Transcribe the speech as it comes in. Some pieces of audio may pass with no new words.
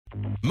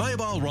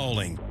Mobile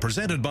Rolling,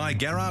 presented by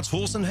Garrard's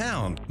Horse and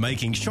Hound,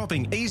 making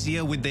shopping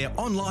easier with their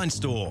online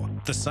store.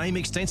 The same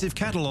extensive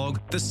catalogue,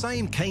 the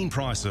same keen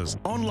prices,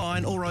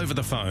 online or over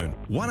the phone.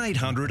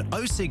 1800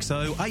 060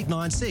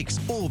 896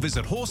 or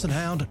visit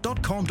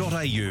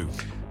horseandhound.com.au.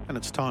 And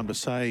it's time to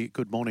say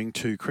good morning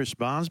to Chris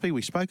Barnsby.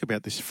 We spoke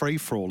about this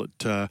free-for-all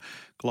at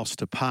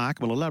Gloucester Park.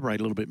 We'll elaborate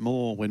a little bit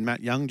more when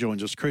Matt Young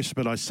joins us, Chris.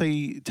 But I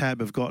see Tab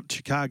have got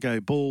Chicago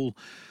Bull,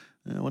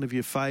 one of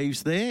your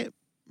faves there,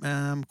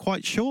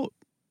 quite short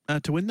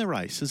to win the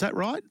race. Is that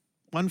right?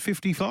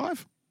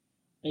 155?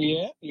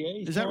 Yeah.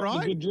 Is that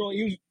right? Good draw.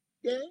 He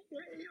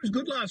was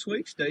good last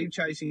week, Steve,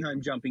 chasing home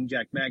Jumping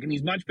Jack Mack, and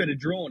he's much better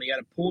drawn. He had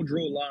a poor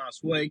draw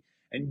last week,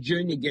 and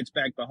Junior gets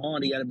back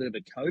behind. He had a bit of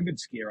a COVID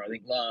scare, I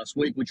think, last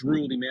week, which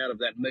ruled him out of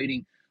that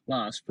meeting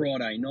last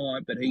Friday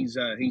night, but he's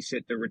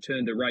set to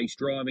return to race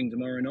driving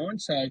tomorrow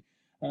night, so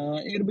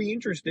it'll be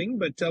interesting,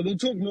 but we'll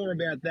talk more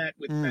about that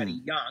with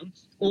Matty Young.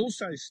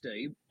 Also,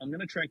 Steve, I'm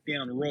going to track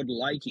down Rod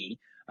Lakey.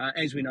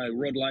 As we know,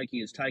 Rod Lakey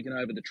has taken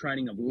over the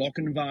training of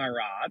Lochinvar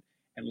Art,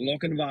 and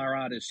Lochinvar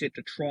Art is set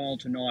to trial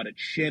tonight at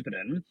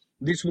Shepparton.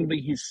 This will be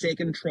his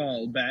second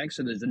trial back,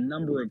 so there's a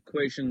number of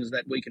questions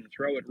that we can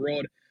throw at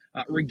Rod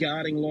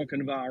regarding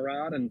Lochinvar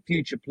Art and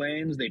future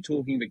plans. They're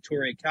talking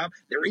Victoria Cup.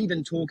 They're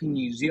even talking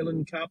New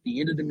Zealand Cup,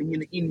 the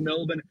Inter-Dominion in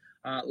Melbourne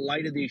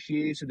later this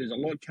year, so there's a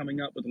lot coming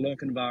up with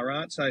Lochinvar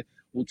Art. So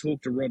we'll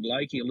talk to Rod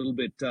Lakey a little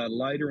bit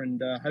later,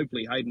 and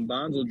hopefully Hayden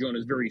Barnes will join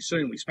us very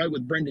soon. We spoke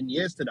with Brendan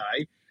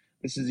yesterday.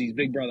 This is his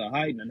big brother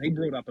Hayden, and he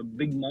brought up a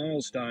big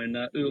milestone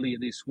earlier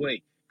this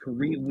week.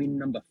 Career win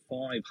number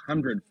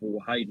 500 for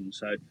Hayden,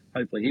 so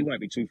hopefully he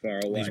won't be too far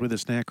away. He's with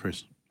us now,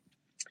 Chris.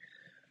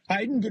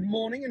 Hayden, good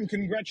morning and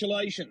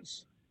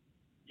congratulations.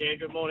 Yeah,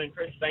 good morning,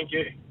 Chris. Thank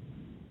you.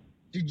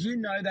 Did you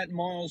know that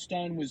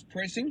milestone was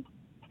pressing?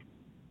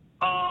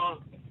 I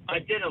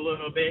did a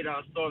little bit.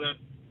 I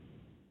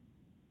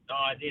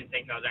didn't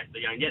think I was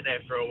actually going to get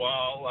there for a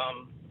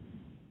while,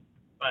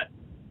 but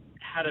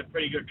had a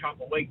pretty good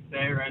couple of weeks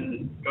there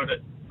and got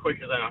it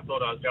quicker than I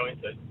thought I was going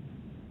to.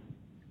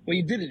 Well,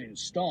 you did it in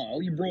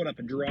style. You brought up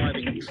a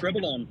driving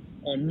treble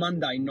on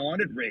Monday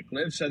night at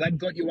Redcliffe, so that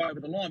got you over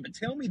the line. But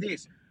tell me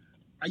this,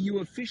 are you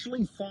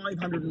officially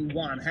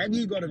 501? Have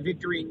you got a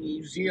victory in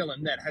New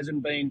Zealand that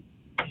hasn't been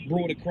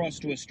brought across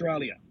to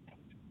Australia?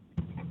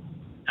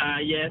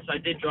 Yes, I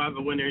did drive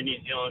a winner in New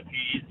Zealand a few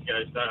years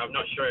ago, so I'm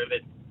not sure if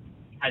it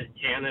has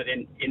counted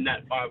in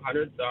that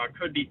 500. So I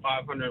could be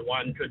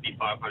 501, could be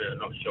 500, I'm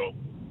not sure.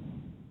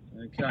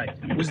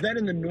 Okay. Was that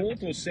in the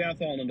North or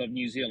South Island of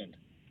New Zealand?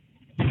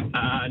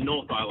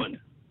 North Island.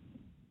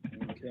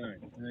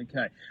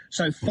 Okay.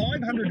 So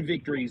 500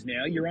 victories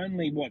now. You're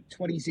only,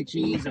 26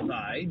 years of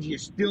age. You're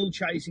still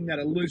chasing that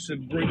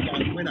elusive Group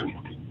 1 winner.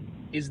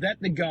 Is that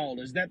the goal?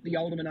 Is that the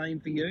ultimate aim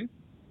for you?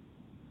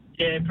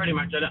 Yeah, pretty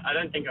much. I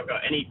don't think I've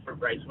got any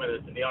group race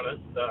winners, to be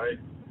honest. So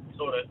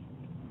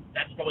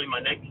that's probably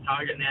my next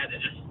target now, to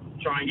just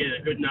try and get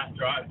a good enough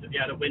drive to be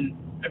able to win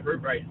a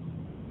group race.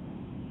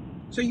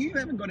 So you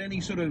haven't got any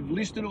sort of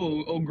listed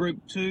or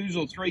Group 2s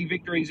or 3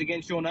 victories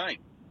against your name?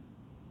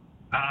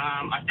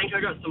 I think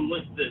I got some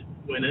listed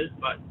winners,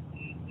 but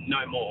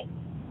no more.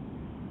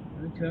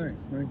 Okay.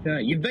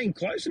 You've been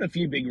close in a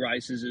few big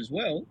races as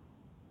well.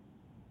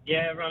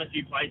 Yeah, I've run a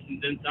few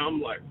places in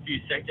some, like a few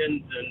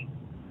seconds,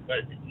 but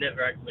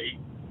never actually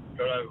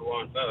got over the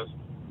line first.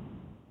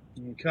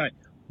 Okay.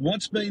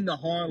 What's been the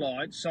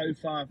highlight so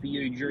far for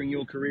you during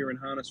your career in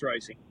harness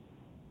racing?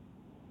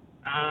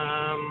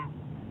 I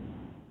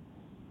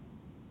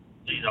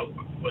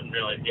wouldn't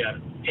really be able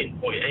to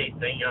pinpoint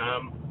anything.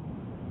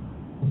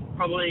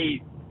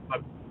 Probably my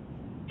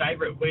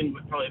favourite win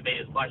would probably be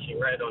a Splashing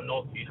Red on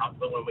Northview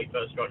Hustler when we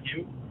first got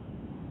him.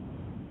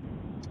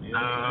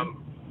 Yeah.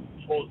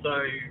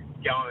 Also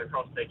going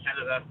across to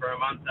Canada for a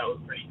month, that was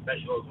pretty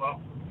special as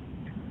well.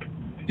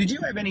 Did you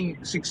have any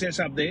success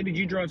up there? Did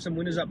you drive some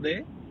winners up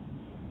there?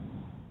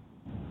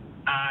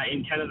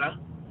 In Canada?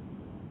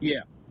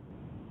 Yeah.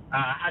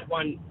 I had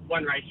one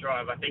race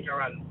drive. I think I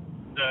ran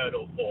third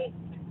or fourth.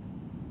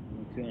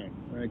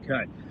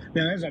 Okay.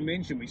 Now, as I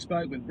mentioned, we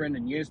spoke with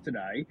Brendan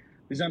yesterday.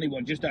 There's only,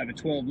 just over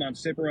 12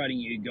 months separating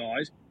you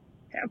guys.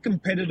 How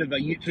competitive are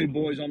you two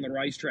boys on the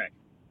racetrack?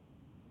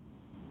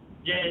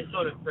 Yeah, it's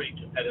sort of pretty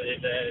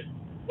competitive.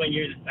 When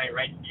you're in the same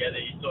race together,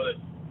 you sort of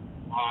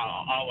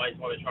always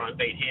want to try and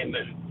beat him.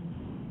 And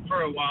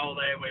for a while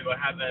there, we were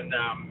having,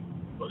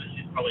 this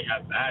is probably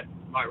how bad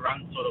my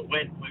run sort of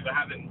went. We were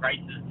having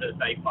races to,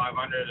 say,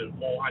 500 and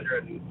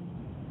 400, and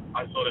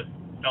I sort of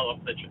fell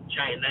off the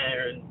chain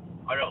there, and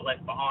I got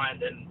left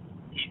behind, and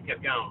he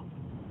kept going.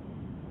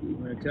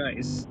 Okay.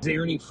 Is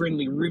there any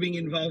friendly ribbing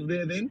involved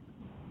there then?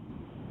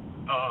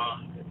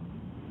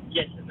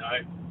 Yes and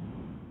no.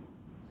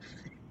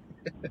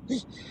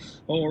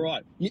 All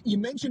right. You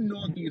mentioned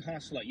Northview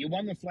Hustler. You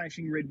won the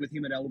Flashing Red with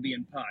him at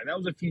Albion Park. That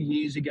was a few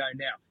years ago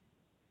now.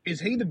 Is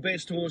he the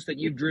best horse that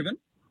you've driven?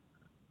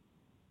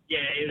 Yeah,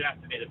 he would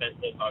have to be the best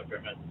horse I've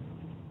driven.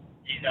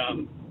 He's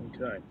shown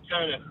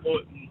a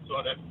foot and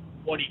sort of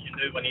what he can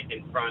do when he's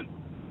in front.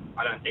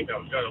 I don't think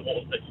I've got a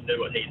horse that can do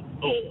what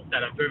or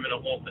that I've driven a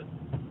horse that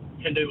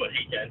can do what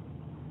he can.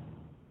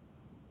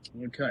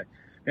 Okay.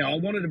 Now, I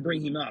wanted to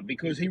bring him up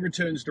because he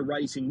returns to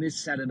racing this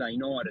Saturday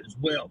night as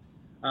well.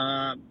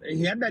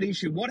 He had that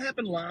issue. What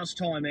happened last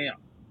time out?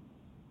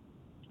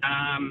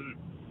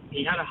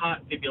 He had a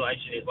heart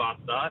fibrillation his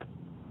last start,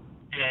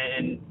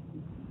 and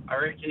I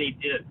reckon he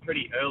did it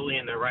pretty early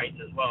in the race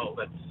as well.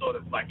 That's sort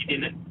of like he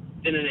didn't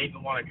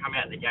even want to come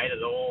out the gate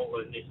at all,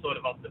 and he's sort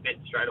of off the bit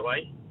straight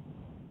away.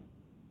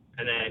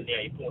 And then,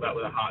 he pulled up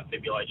with a heart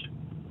fibrillation.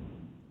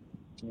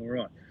 All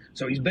right.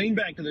 So he's been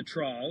back to the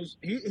trials.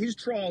 His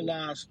trial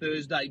last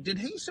Thursday, did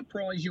he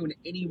surprise you in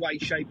any way,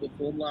 shape or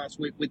form last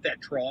week with that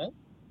trial?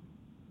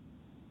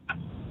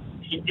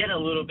 He did a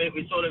little bit.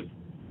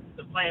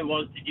 The plan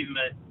was to give him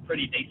a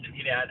pretty decent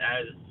hit out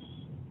as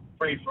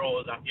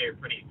free-for-allers up here are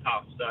pretty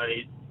tough. So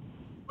he's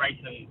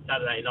racing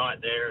Saturday night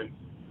there and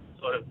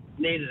sort of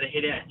needed a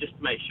hit out just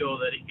to make sure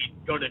that if he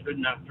got a good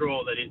enough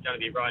draw that he's going to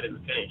be right in the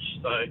finish.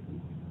 So,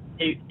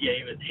 he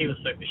was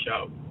super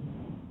sharp.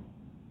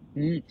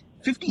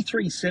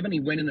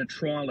 53.70 went in a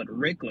trial at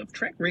Redcliffe.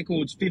 Track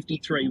record's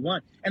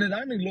 53.1. And it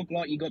only looked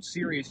like you got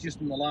serious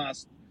just in the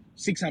last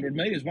 600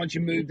 metres once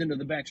you moved into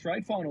the back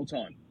straight final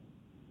time.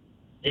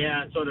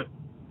 Yeah, I sort of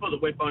put the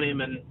whip on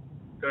him and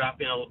got up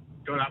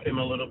him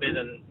a little bit,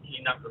 and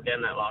he knuckled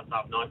down that last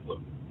half nicely.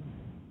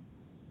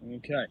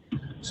 Okay.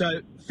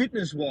 So,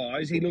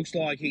 fitness-wise, he looks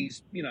like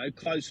he's,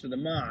 close to the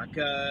mark.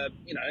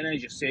 And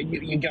as you said,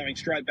 you're going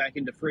straight back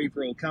into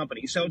free-for-all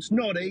company. So it's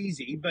not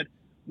easy, but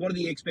what are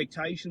the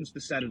expectations for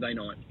Saturday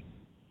night?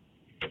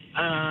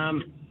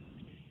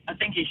 I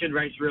think he should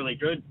race really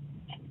good.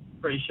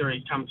 Pretty sure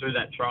he's come through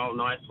that trial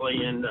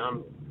nicely, and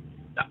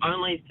the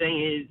only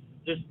thing is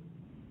just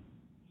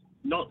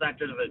not that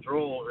good of a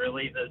draw,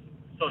 really. There's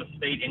sort of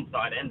speed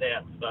inside and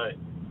out, so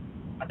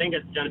I think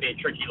it's going to be a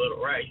tricky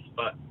little race,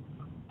 but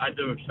I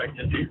do expect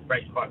him to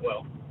race quite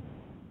well.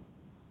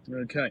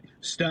 Okay.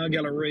 Star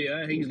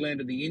Galleria, he's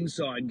landed the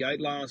inside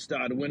gate, last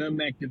start winner.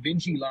 Mac Da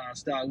Vinci,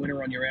 last start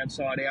winner on your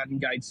outside out in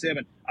gate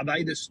 7. Are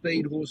they the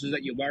speed horses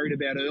that you're worried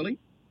about early?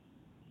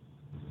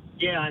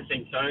 Yeah, I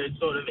think so. It's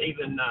sort of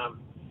even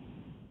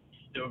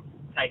to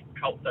take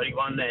Colt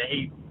 31 there,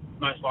 he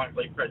most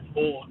likely press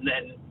forward, and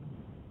then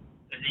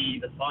does he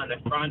either find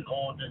the front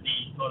or does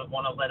he sort of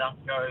want to let us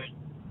go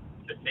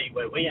to see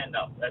where we end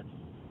up?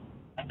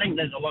 I think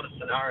there's a lot of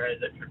scenarios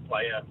that could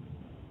play out.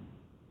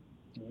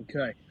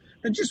 Okay.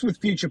 And just with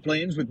future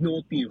plans with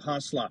Northview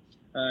Hustler,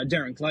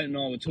 Darren Clayton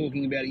and I were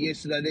talking about it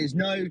yesterday. There's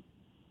no,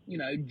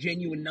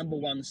 genuine number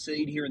one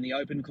seed here in the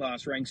open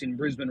class ranks in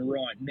Brisbane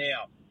right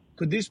now.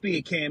 Could this be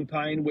a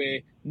campaign where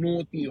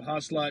Northview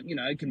Hustler,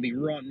 can be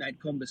right in that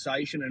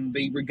conversation and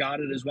be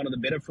regarded as one of the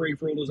better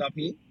free-for-allers up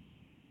here?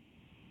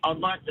 I'd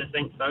like to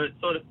think so.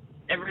 It's sort of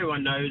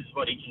everyone knows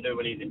what he can do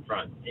when he's in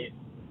front. It's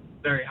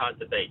very hard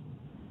to beat.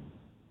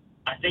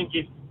 I think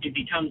if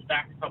he comes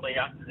back probably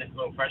after this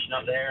little freshen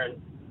up there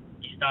and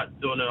he starts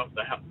doing it off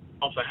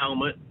a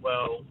helmet,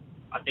 well,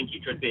 I think he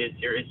could be a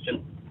serious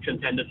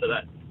contender for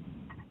that.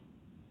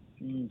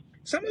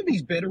 Some of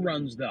his better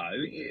runs,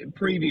 though,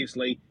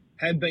 previously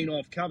have been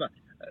off cover.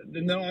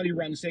 The night he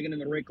ran second in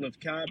the Redcliffe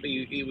Cup,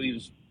 he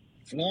was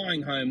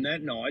flying home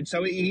that night,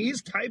 so he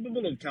is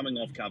capable of coming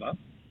off cover.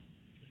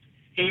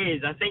 He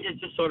is. I think it's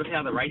just sort of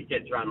how the race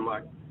gets run.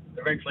 Like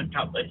the Redcliffe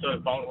Cup, they sort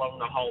of bowled along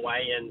the whole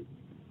way, and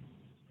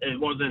it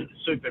wasn't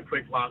super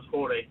quick last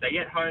quarter. If they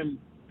get home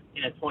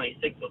in a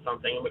 26 or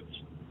something, which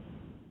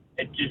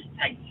it just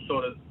takes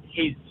sort of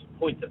his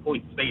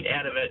point-to-point speed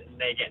out of it, and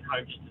they get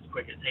home just as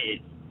quick as he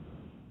is.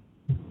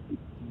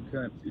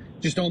 Okay.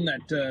 Just on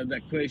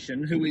that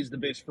question, who is the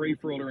best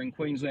free-for-aller in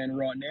Queensland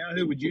right now?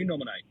 Who would you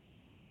nominate?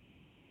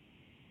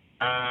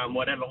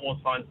 Whatever horse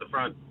finds the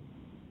front.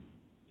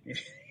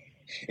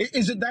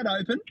 Is it that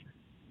open?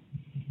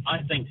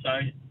 I think so.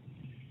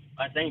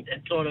 I think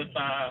it's sort of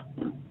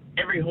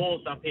every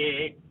horse up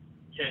here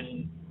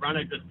can run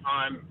a good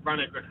time, run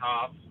a good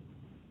half.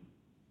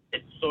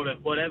 It's sort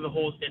of whatever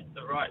horse gets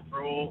the right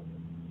draw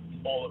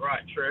or the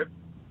right trip,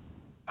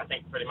 I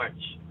think pretty much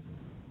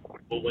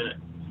will win it.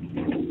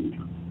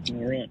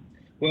 All right.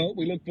 Well,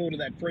 we look forward to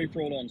that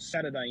free-for-all on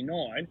Saturday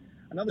night.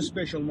 Another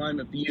special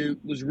moment for you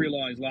was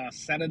realised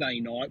last Saturday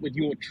night with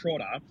your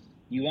trotter.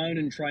 You own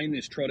and train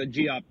this trotter,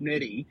 G-Up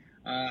Netty.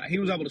 He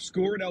was able to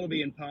score at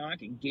Albion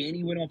Park. Again,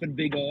 he went off at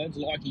big odds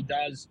like he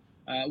does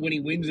when he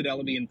wins at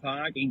Albion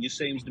Park. He just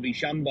seems to be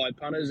shunned by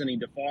punters and he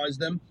defies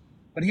them.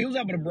 But he was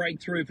able to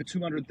break through for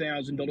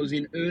 $200,000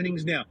 in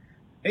earnings now.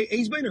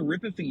 He's been a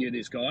ripper for you,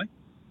 this guy.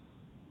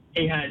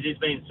 He has. He's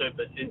been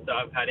super since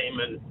I've had him,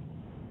 and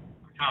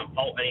I can't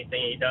fault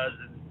anything he does.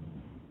 And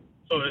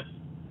sort of,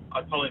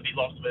 I'd probably be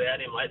lost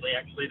without him lately,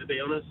 actually, to be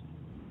honest.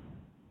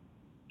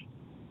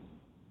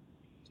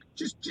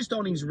 Just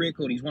on his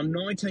record, he's won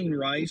 19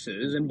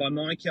 races, and by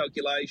my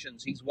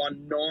calculations, he's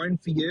won 9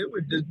 for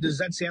you. Does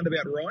that sound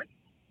about right?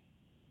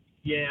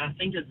 Yeah, I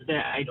think it's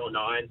about 8 or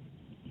 9.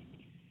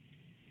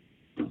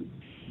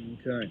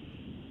 Okay.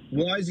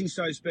 Why is he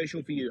so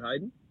special for you,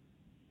 Hayden?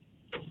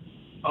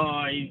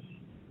 I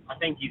I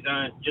think he's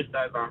earned just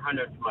over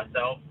 100 for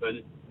myself,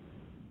 and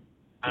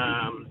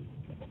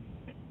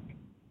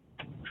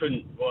to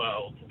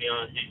be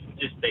honest,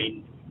 he's just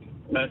been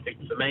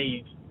perfect for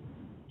me. He's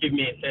given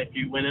me a fair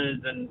few winners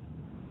and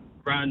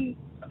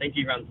I think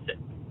he runs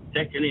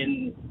second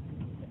in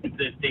the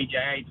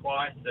DJA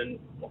twice and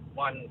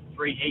won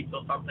 3 heats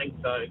or something.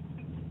 So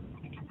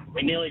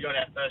we nearly got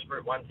our first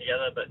Group 1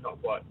 together, but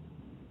not quite.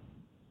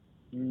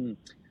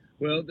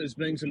 Well, there's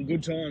been some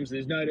good times.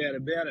 There's no doubt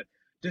about it.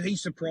 Did he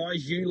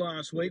surprise you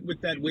last week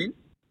with that win?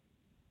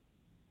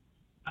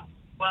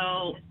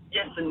 Well,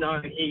 yes and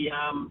no.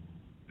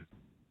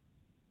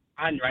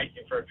 I hadn't raced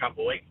him for a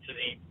couple of weeks, and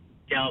he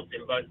galloped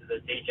in both of the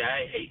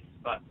DJA heats,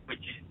 which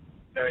is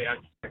very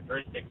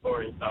uncharacteristic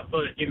for him. So I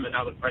thought I'd give him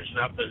another freshen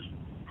up,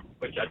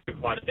 which I did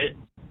quite a bit.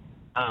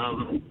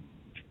 And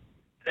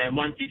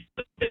once he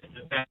gets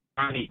to that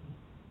run, he's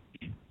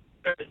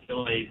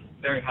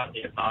very hard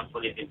to get past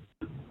when he's in.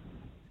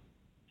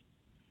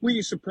 Were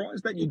you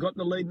surprised that you got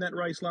the lead in that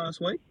race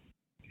last week?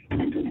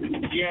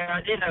 Yeah,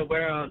 I didn't know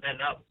where I would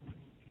end up.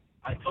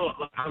 I thought,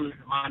 look, I'm the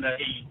commander.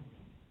 He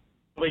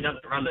probably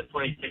doesn't run the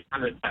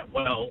 2600 that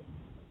well,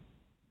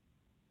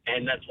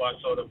 and that's why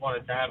I sort of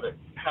wanted to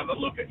have a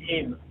look at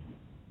him.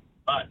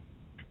 But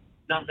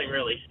nothing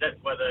really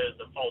stepped, whether it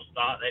was a false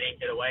start, they didn't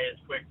get away as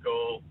quick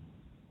or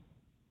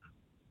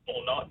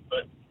not.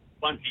 But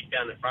once he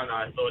found the front,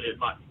 I thought it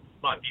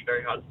might be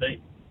very hard to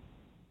beat.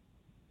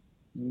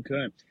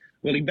 Okay.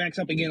 Well, he backs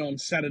up again on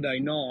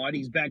Saturday night.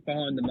 He's back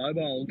behind the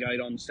mobile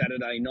gate on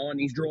Saturday night, and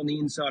he's drawn the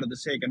inside of the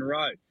second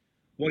row.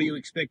 What are you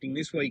expecting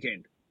this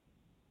weekend?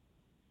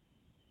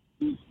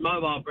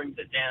 Mobile brings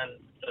it down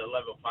to the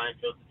level playing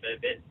field a fair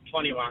bit.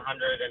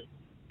 2100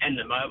 and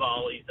the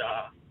mobile is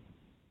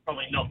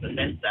probably not the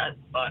best at,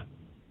 but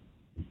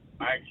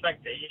I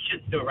expect that he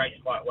should still race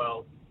quite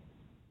well.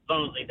 As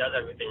long as he does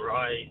everything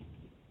right,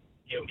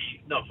 he'll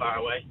be not far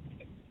away.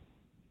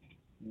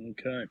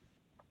 Okay.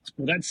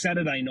 Well, that's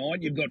Saturday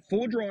night. You've got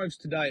 4 drives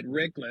today at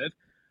Redcliffe,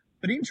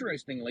 but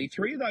interestingly,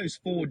 3 of those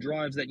 4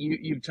 drives that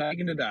you've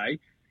taken today,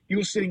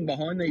 you're sitting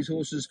behind these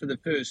horses for the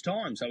first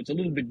time, so it's a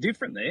little bit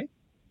different there.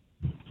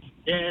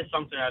 Yeah, it's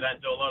something I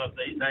don't do a lot of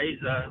these days.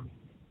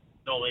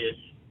 Normally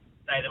just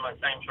stay to my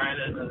same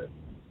trainers and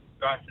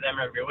drive to them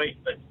every week,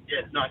 but yeah,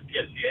 it's nice to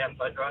get a few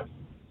outside drives.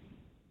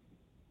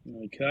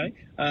 Okay.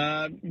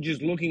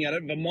 Just looking at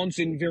it, Vermont's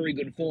in very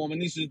good form, and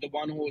this is the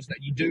one horse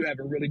that you do have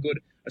a really good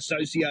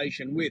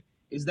association with.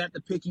 Is that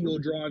the pick of your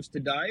drives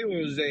today, or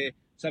is there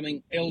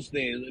something else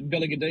there?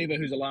 Bella Godiva,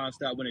 who's a last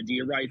start winner, do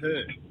you rate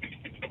her?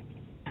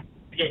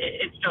 Yeah,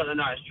 it's got a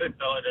nice trip,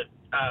 Bella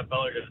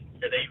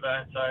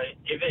Godiva. So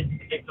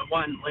if the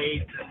one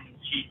leads and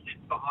she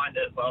sits behind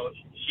it, well,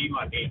 she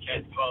might be a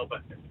chance as well.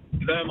 But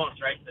Vermont's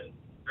racing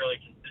really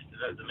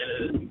consistent at the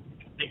minute.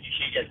 I think if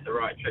she gets the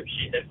right trip,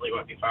 she definitely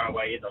won't be far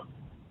away either.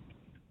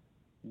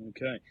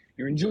 Okay.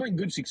 You're enjoying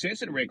good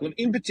success at Redcliffe,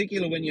 in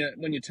particular when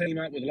you team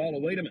up with Lola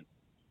Wiedemann.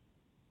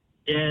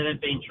 Yeah, they've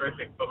been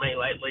terrific for me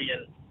lately,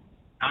 and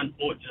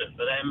unfortunate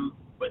for them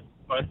with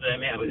both of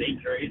them out with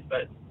injuries,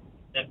 but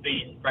they've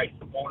been great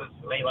supporters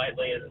for me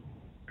lately, and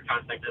I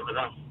can't thank them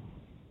enough.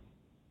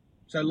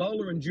 So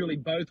Lola and Julie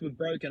both with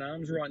broken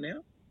arms right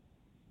now?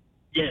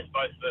 Yes,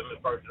 both of them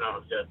with broken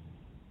arms, yes.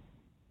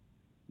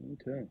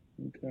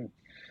 Okay.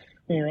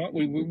 All right,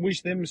 we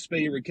wish them a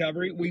speedy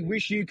recovery. We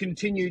wish you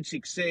continued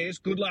success.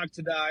 Good luck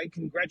today.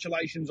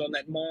 Congratulations on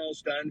that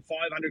milestone,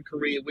 500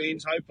 career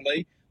wins.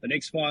 Hopefully the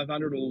next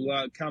 500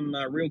 will come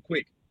real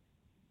quick.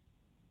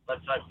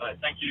 Let's hope so.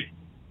 Thank you.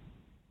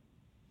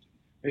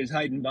 There's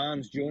Hayden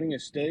Barnes joining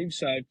us, Steve.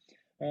 So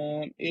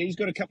he's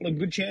got a couple of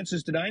good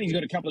chances today, and he's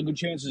got a couple of good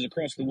chances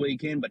across the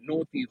weekend. But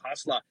Northview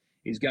Hustler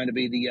is going to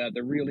be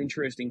the real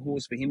interesting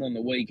horse for him on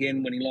the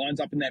weekend when he lines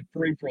up in that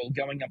free-for-all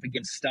going up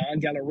against Star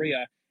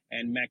Galleria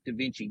and Mac Da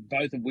Vinci,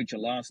 both of which are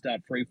last start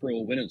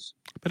free-for-all winners.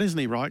 But isn't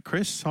he right,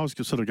 Chris? I was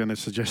sort of going to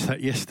suggest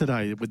that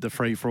yesterday with the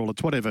free-for-all.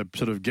 It's whatever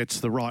sort of gets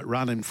the right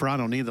run in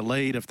front or near the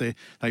lead. If they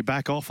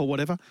back off or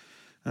whatever,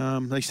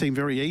 they seem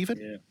very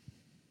even.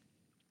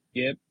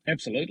 Yeah,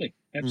 absolutely.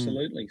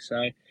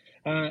 So,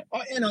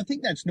 and I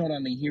think that's not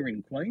only here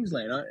in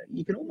Queensland.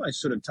 You can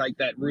almost sort of take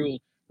that rule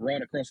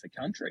right across the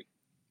country.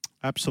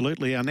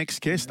 Absolutely. Our next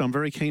guest, I'm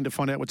very keen to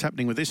find out what's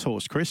happening with this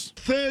horse, Chris.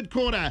 Third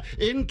quarter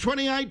in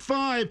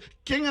 28.5.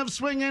 King of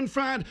Swing in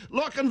front.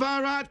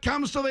 Lochinvar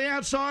comes to the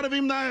outside of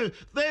him, though.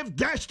 They've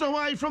dashed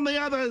away from the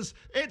others.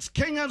 It's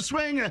King of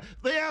Swing.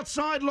 The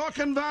outside,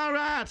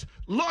 Lochinvar.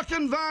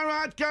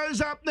 Lochinvar goes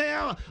up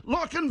now.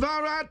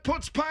 Lochinvar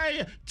puts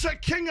pay to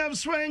King of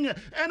Swing.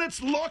 And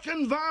it's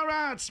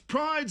Lochinvar's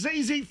Pride's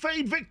Easy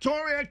Feed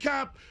Victoria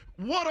Cup.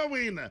 What a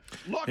win.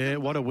 Yeah,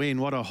 what a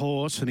win. What a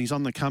horse. And he's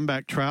on the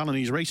comeback trail, and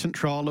his recent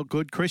trial looked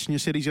good, Chris, and you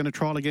said he's going to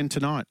trial again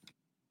tonight.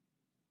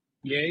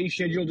 Yeah, he's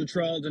scheduled to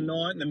trial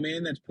tonight, and the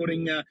man that's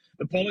putting the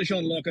polish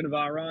on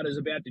Lochinvar is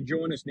about to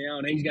join us now,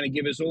 and he's going to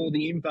give us all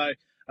the info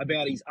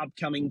about his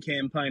upcoming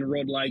campaign.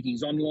 Rod Lake,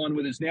 he's online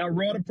with us now.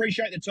 Rod,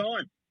 appreciate the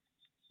time.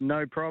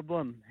 No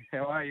problem.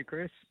 How are you,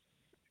 Chris?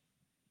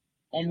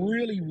 I'm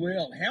really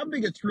well. How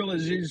big a thrill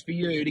is it for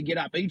you to get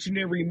up each and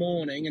every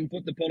morning and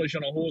put the polish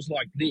on a horse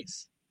like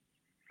this?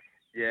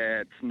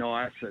 Yeah, it's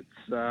nice. It's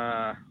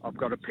I've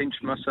got to pinch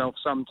myself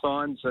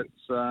sometimes.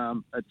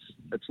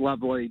 It's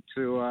lovely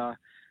to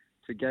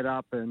get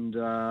up and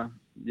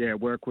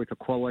work with a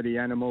quality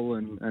animal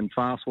and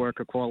fast work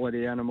a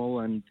quality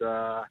animal, and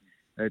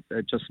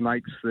it just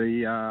makes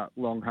the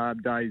long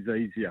hard days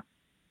easier.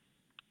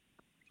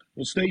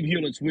 Well, Steve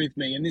Hewlett's with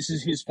me, and this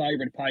is his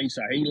favourite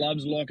pacer. He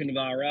loves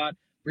Lochinvar Art,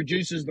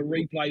 produces the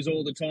replays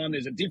all the time.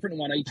 There's a different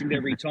one each and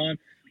every time,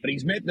 but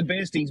he's met the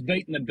best, he's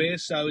beaten the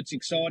best, so it's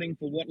exciting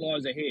for what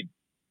lies ahead.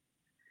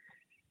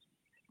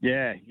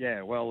 Yeah.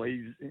 Well,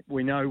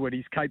 we know what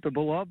he's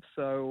capable of,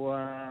 so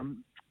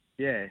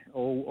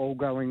all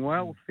going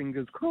well.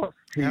 Fingers crossed.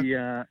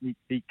 Yep.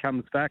 He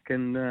comes back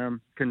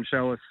and can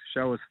show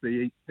us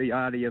the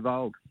Artie of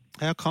old.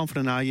 How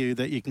confident are you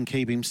that you can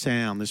keep him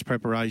sound this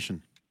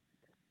preparation?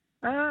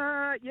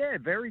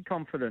 Very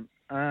confident.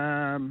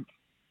 There's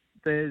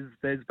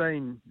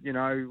been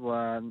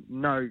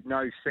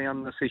no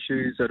soundness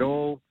issues at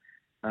all.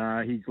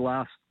 His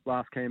last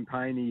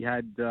campaign he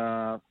had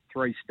 3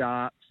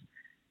 starts.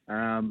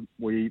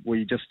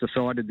 We just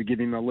decided to give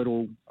him a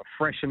little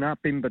freshen up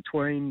in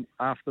between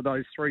after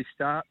those 3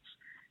 starts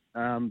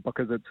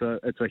because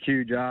it's a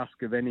huge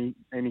ask of any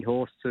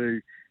horse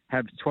to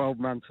have 12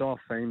 months off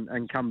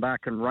and come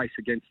back and race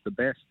against the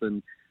best,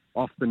 and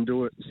often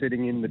do it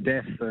sitting in the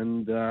death.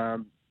 And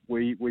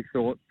we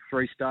thought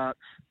 3 starts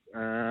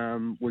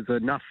was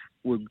enough.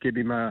 We'd give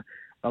him a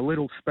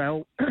little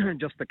spell,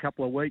 just a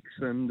couple of weeks,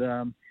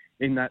 and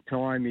in that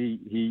time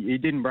he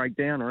didn't break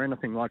down or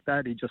anything like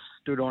that. He just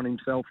stood on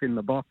himself in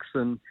the box,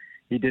 and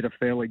he did a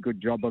fairly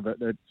good job of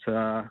it.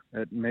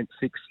 It meant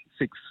six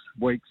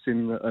weeks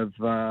of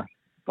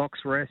box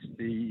rest.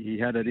 He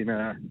had it in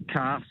a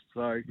cast,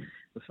 so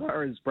as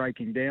far as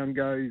breaking down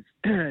goes,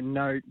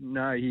 no,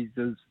 he's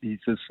as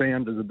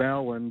sound as a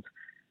bell, and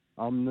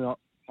I'm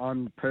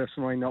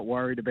personally not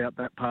worried about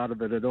that part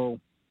of it at all.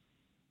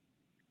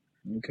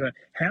 Okay.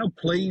 How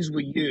pleased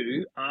were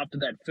you after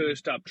that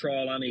first up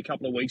trial only a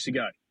couple of weeks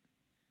ago?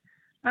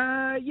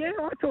 I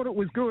thought it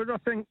was good. I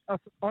think I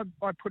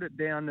put it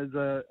down as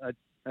a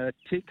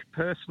tick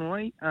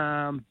personally.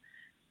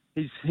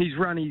 He's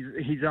run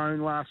his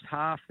own last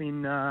half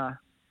in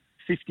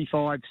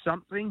 55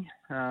 something.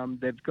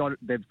 They've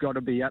got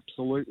to be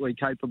absolutely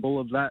capable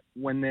of that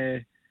when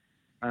they're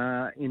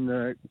in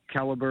the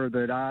calibre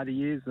that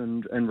Artie is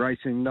and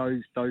racing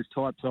those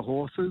types of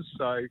horses.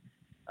 So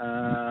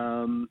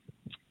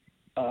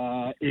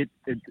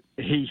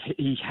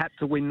he had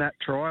to win that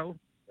trial,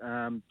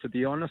 to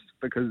be honest,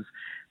 because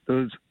there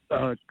was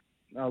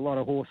a lot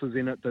of horses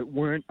in it that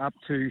weren't up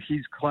to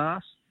his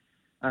class.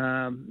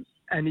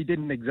 And he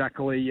didn't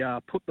exactly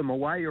put them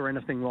away or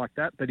anything like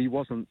that, but he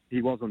wasn't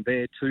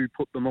there to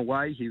put them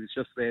away. He was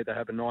just there to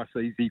have a nice,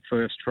 easy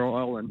first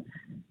trial, and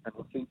I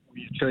think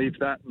we achieved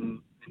that, and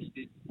he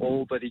did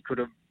all that he could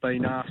have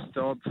been asked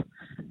of,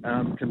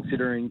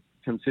 considering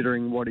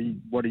what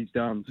he's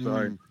done.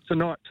 So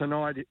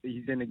tonight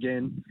he's in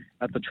again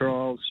at the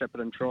trials,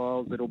 Shepparton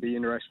Trials. It'll be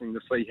interesting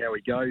to see how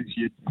he goes.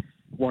 You'd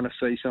want to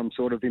see some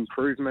sort of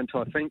improvement,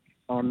 I think,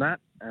 on that,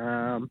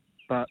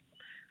 but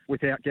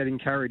without getting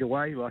carried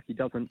away. Like he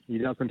doesn't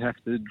have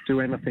to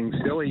do anything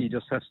silly. He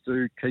just has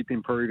to keep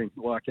improving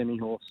like any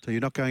horse. So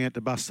you're not going out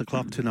to bust the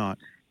clock tonight?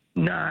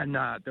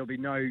 No. There'll be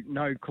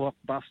no clock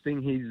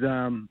busting. He's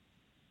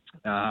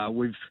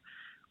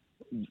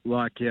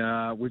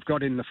we've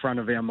got in the front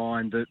of our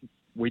mind that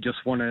we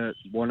just want to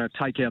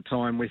take our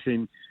time with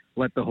him,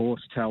 let the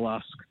horse tell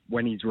us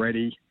when he's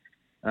ready.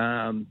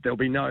 There'll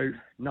be no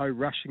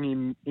rushing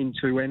him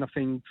into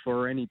anything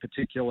for any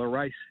particular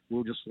race.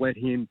 We'll just let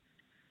him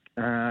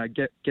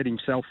get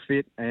himself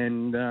fit,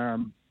 and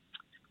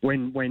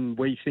when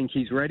we think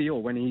he's ready,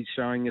 or when he's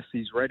showing us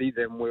he's ready,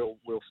 then we'll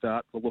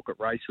start to look at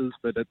races.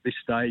 But at this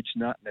stage,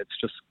 no, it's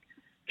just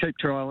keep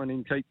trialling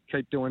him,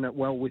 keep doing it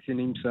well within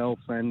himself,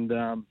 and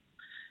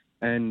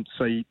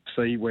see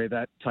where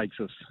that takes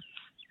us.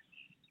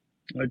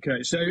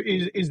 Okay, so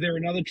is there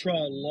another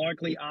trial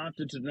likely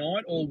after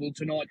tonight, or will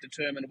tonight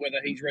determine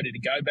whether he's ready to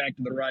go back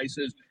to the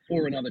races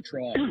or another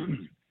trial?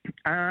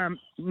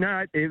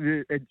 No,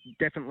 it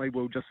definitely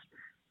will just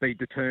be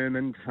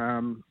determined.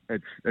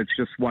 It's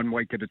just 1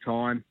 week at a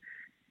time.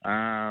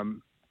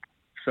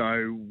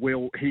 So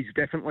he's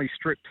definitely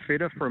stripped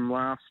fitter from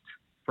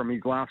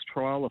his last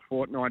trial a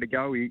fortnight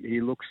ago. He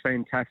looks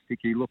fantastic.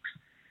 He looks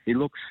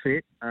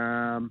fit.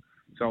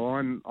 So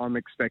I'm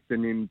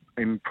expecting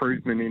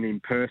improvement in him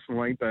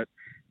personally. But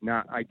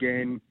no,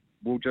 again,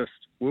 we'll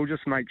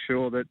just make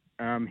sure that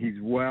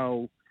he's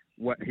well.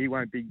 He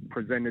won't be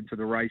presented to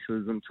the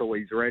races until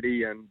he's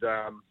ready, and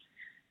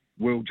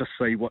we'll just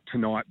see what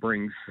tonight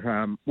brings.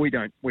 We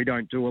don't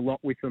do a lot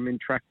with them in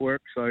track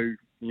work, so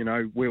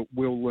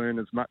we'll learn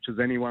as much as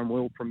anyone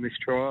will from this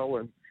trial,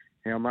 and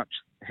how much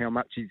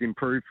he's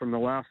improved from the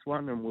last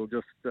one, and we'll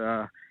just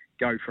go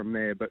from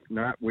there. But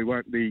no, we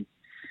won't be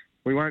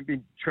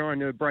trying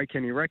to break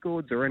any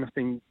records or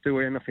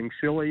do anything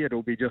silly.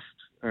 It'll be just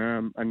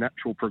a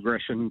natural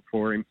progression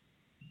for him.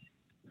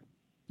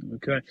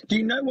 Okay. Do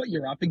you know what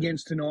you're up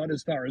against tonight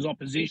as far as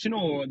opposition,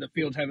 or the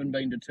fields haven't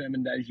been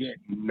determined as yet?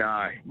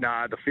 No,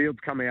 the fields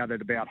come out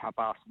at about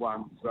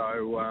 1:30,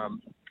 so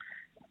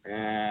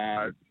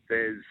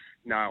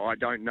I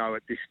don't know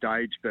at this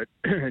stage, but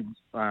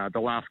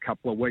the last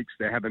couple of weeks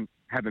there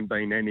haven't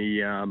been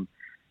any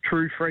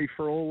true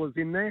free-for-allers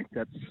in there.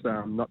 That's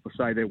not to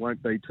say there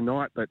won't be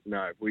tonight, but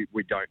no, we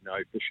don't know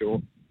for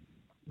sure.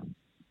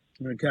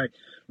 Okay.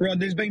 Rod,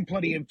 there's been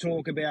plenty of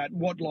talk about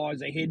what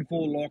lies ahead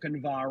for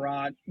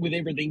Lochinvar with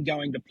everything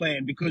going to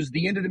plan, because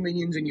the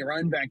Inter-Dominions in your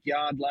own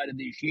backyard later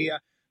this year,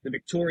 the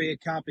Victoria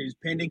Cup is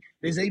pending.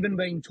 There's even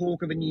been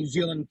talk of a New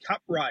Zealand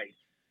Cup raid.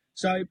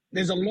 So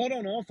there's a lot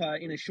on offer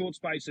in a short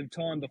space of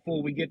time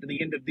before we get to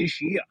the end of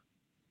this year.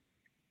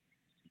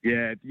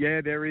 Yeah,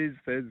 there is.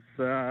 There's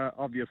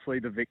obviously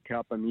the Vic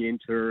Cup and the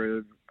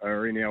Inter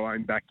are in our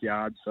own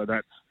backyard, so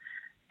that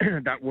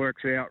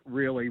works out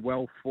really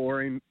well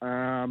for him.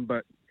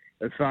 But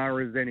as far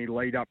as any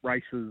lead-up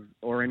races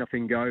or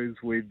anything goes,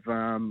 we've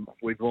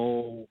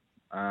all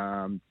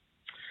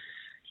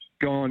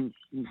gone.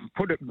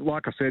 Put it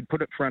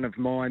front of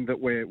mind that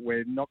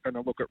we're not going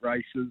to look at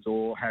races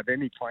or have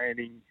any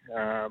planning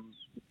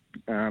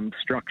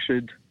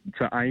structured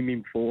to aim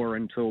him for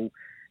until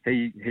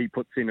he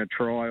puts in a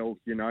trial,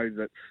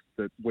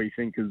 that we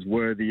think is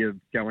worthy of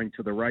going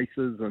to the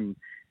races, and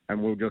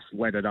we'll just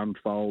let it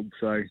unfold.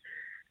 So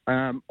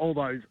all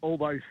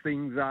those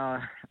things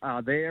are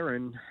there,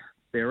 and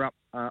they're up.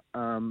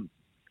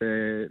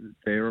 They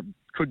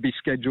could be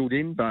scheduled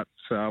in, but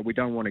we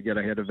don't want to get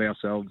ahead of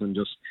ourselves and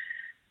just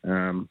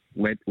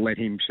let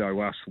him show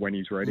us when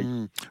he's ready.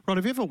 Rod,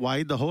 have you ever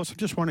weighed the horse? I'm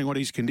just wondering what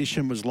his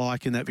condition was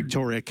like in that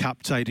Victoria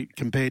Cup, say,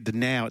 compared to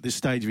now at this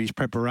stage of his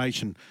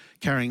preparation,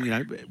 carrying,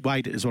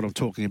 weight is what I'm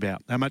talking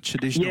about. How much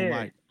additional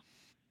weight?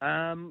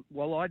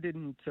 Well, I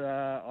didn't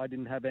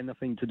have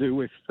anything to do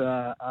with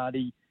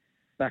Artie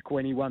back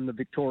when he won the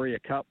Victoria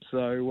Cup,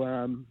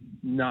 so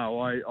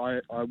no,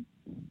 I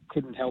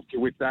couldn't help you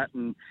with that,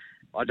 and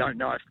I don't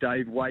know if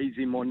Dave weighs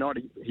him or not.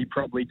 He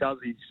probably does.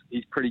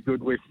 He's pretty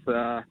good with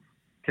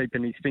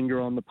keeping his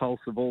finger on the pulse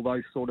of all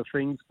those sort of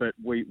things, but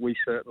we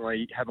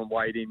certainly haven't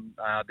weighed him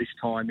this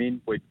time in.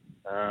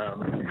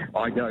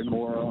 I go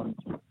more on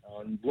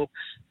looks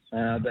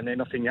than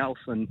anything else,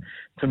 and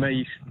to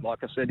me,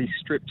 like I said, he's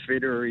stripped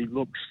fitter. He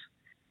looks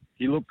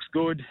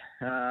good,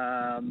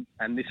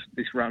 and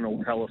this run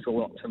will tell us a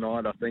lot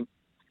tonight, I think.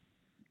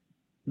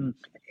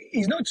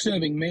 He's not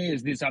serving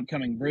mares this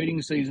upcoming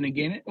breeding season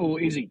again,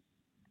 or is he?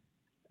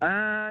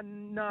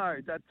 No,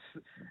 that's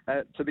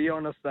to be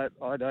honest, that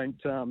I don't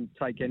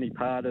take any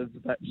part of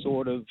that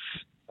sort of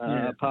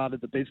part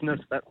of the business.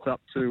 That's up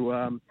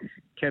to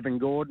Kevin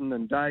Gordon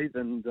and Dave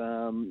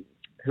and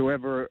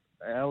whoever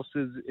else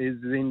is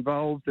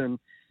involved, and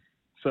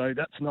so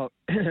that's not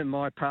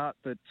my part.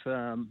 But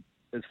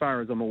as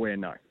far as I'm aware,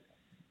 no.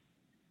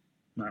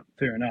 No,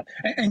 fair enough.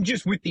 And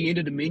just with the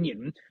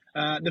Inter-Dominion,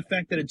 the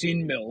fact that it's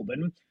in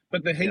Melbourne,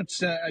 but the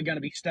heats are going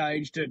to be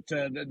staged at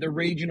the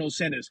regional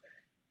centres.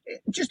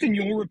 Just in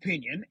your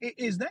opinion,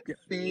 is that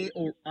fair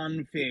or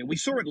unfair? We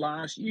saw it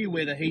last year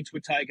where the heats were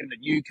taken at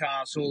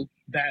Newcastle,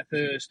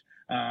 Bathurst,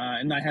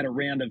 and they had a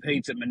round of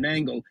heats at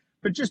Menangle.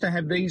 But just to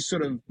have these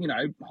sort of,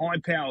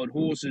 high-powered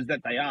horses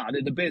that they are,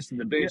 they're the best of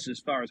the best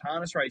as far as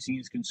harness racing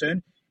is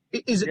concerned.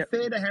 Is it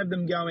fair to have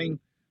them going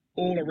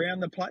all around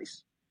the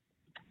place?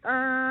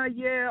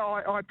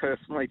 I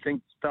personally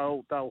think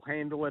they'll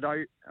handle it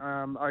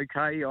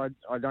okay.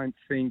 I don't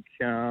think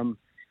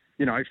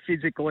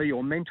physically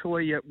or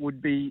mentally it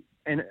would be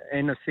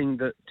anything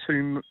that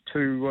too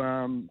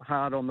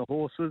hard on the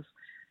horses.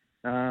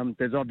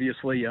 There's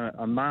obviously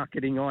a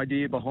marketing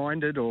idea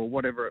behind it, or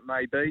whatever it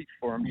may be,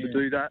 for them to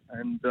do that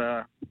and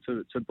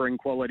to bring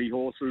quality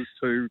horses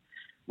to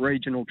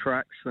regional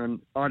tracks. And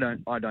I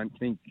don't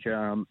think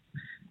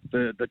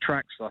the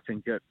tracks. I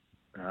think it.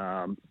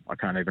 I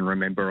can't even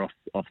remember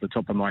off the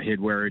top of my head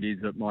where it is.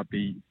 It might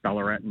be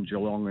Ballarat and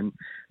Geelong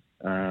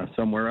and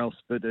somewhere else,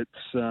 but it's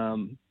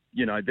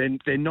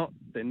they're not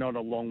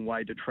a long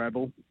way to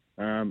travel,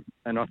 and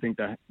I think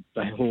the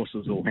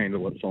horses will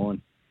handle it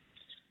fine.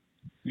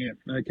 Yeah,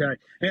 okay.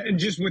 And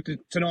just with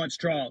tonight's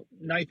trial,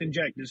 Nathan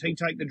Jack, does he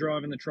take the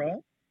drive in the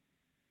trial?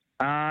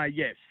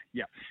 Yes,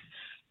 yeah.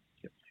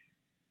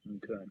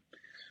 Okay.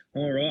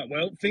 All right.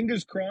 Well,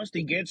 fingers crossed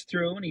he gets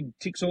through and he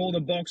ticks all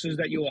the boxes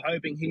that you're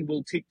hoping he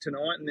will tick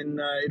tonight, and then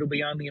it'll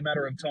be only a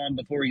matter of time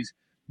before he's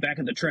back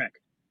at the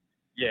track.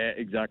 Yeah,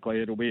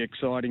 exactly. It'll be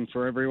exciting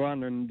for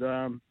everyone, and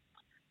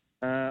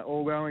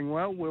all going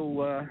well,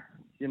 we'll,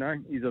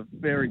 he's a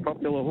very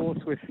popular horse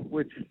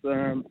with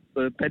the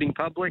betting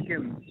public,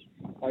 and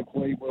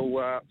hopefully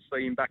we'll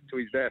see him back to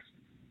his best.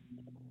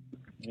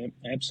 Yep,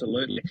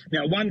 absolutely.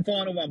 Now, one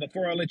final one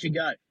before I let you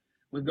go.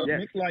 We've got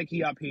Mick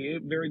Lakey up here,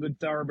 very good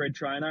thoroughbred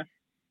trainer.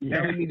 Yeah.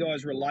 How are you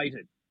guys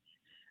related?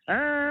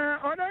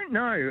 I don't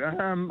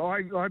know.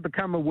 I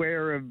become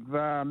aware of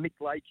Mick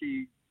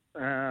Lakey.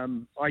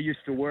 I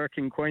used to work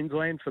in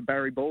Queensland for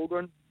Barry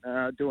Baldwin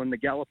doing the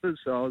Gallopers,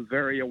 so I was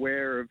very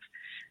aware of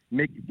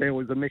there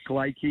was a Mick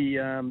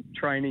Lakey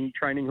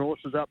training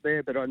horses up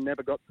there, but I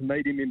never got to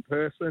meet him in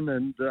person.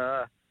 And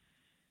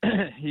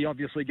he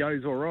obviously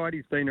goes all right.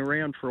 He's been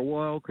around for a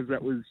while because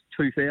that was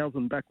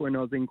 2000, back when I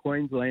was in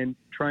Queensland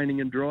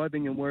training and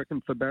driving and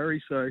working for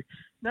Barry. So,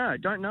 no,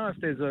 don't know if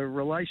there's a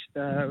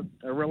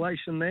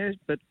relation there,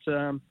 but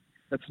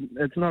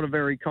it's not a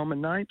very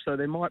common name, so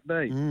there might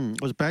be.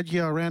 Was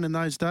Baggio around in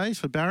those days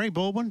for Barry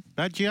Baldwin?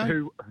 Baggio?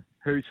 Who?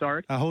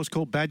 Sorry, a horse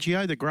called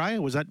Baggio, the grey,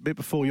 or was that a bit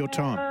before your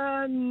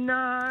time?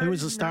 No. Who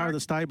was the star of the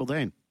stable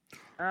then?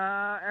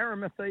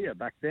 Arimathea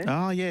back then.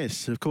 Oh,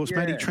 yes. Of course,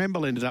 Matty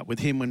Tremble ended up with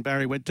him when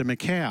Barry went to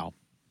Macau.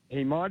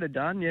 He might have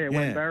done, yeah.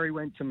 When Barry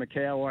went to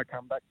Macau, I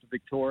come back to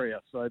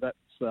Victoria. So that's,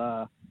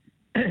 I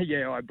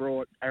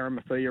brought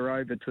Arimathea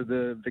over to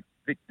the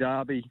Vic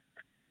Derby.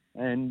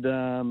 And,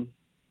 and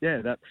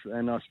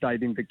I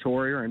stayed in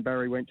Victoria and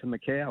Barry went to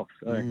Macau.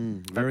 So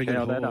very good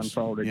how horse. that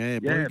unfolded.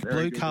 Yeah,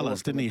 blue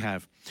colours, didn't he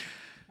have?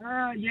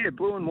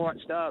 Blue and white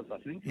stars, I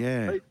think.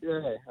 Yeah.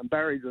 Yeah, and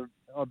Barry's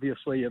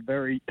obviously a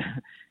very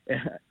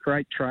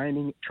great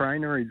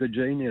trainer. He's a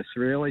genius,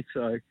 really.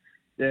 So,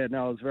 I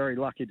was very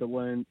lucky to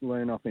learn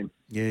off him.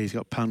 Yeah, he's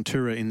got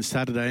Puntura in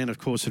Saturday and, of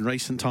course, in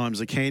recent times,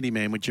 the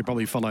Candyman, which you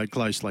probably followed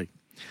closely.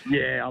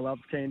 Yeah, I love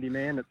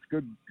Candyman. It's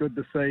good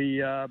to see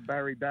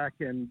Barry back,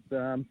 and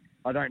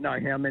I don't know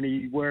how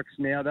many he works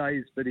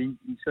nowadays, but he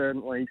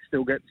certainly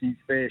still gets his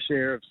fair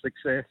share of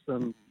success,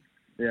 and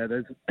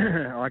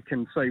I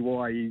can see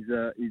why he's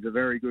a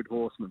very good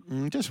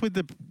horseman. Just with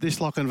this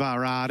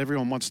Lochinvar Art,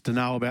 everyone wants to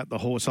know about the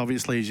horse.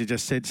 Obviously, as you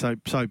just said, so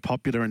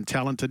popular and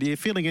talented. Are you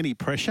feeling any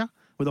pressure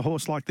with a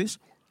horse like this?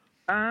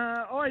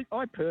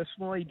 I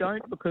personally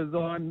don't, because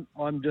I'm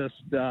just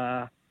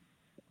I've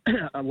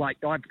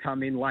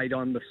come in late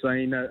on the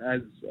scene,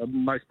 as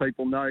most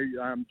people know.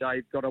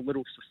 Dave got a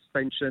little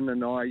suspension,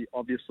 and I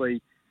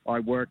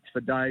worked for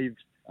Dave,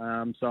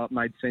 so it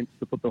made sense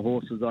to put the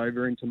horses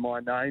over into my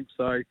name.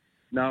 So.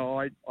 No,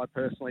 I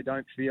personally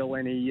don't feel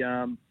any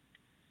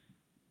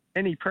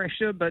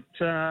pressure, but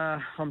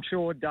I'm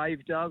sure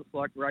Dave does.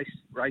 Like race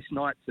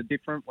nights are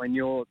different when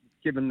you're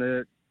given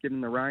the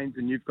reins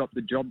and you've got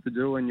the job to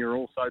do, and you're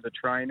also the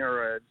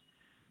trainer.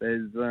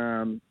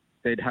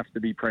 There'd have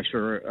to be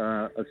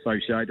pressure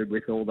associated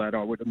with all that,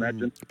 I would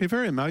imagine. It'd be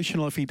very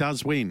emotional if he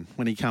does win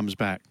when he comes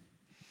back.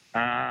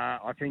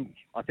 I think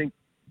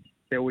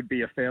there would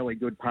be a fairly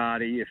good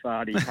party if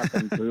Artie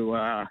happened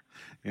to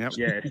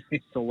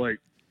salute.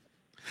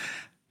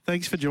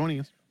 Thanks for joining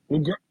us.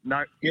 Well,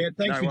 thanks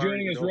for worries,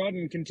 joining us, Rod,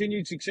 and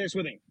continued success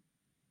with him.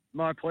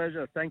 My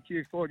pleasure. Thank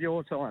you for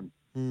your time.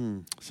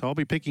 So I'll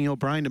be picking your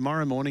brain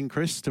tomorrow morning,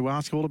 Chris, to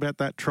ask all about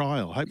that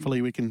trial.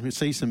 Hopefully we can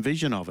see some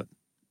vision of it.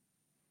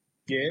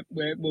 Yeah,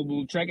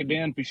 we'll track it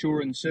down for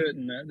sure and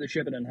certain. The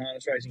Shepparton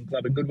Harness Racing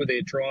Club are good with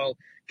their trial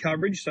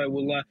coverage, so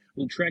we'll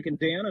track it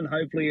down, and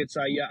hopefully it's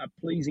a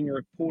pleasing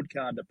report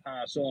card to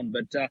pass on.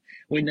 But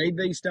we need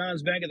these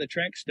stars back at the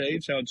track,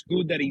 Steve, so it's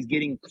good that he's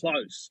getting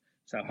close.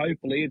 So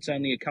hopefully it's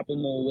only a couple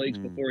more weeks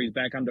before he's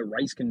back under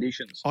race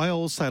conditions. I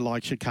also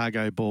like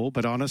Chicago Ball,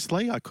 but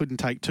honestly, I couldn't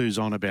take twos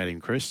on about him,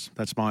 Chris.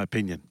 That's my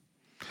opinion.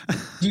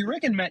 Do you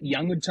reckon Matt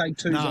Young would take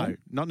twos on? No,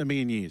 not in a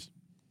million years.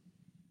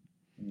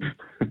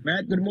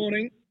 Matt, good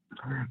morning.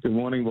 Good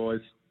morning,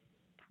 boys.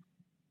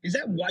 Is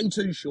that way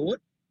too short?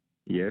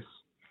 Yes.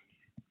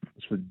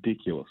 It's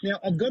ridiculous. Now,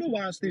 I've got to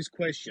ask this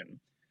question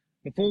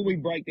before we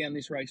break down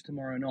this race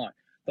tomorrow night.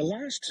 The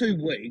last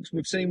 2 weeks,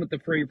 we've seen with the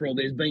free-for-all,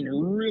 there's been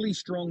really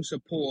strong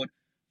support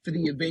for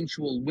the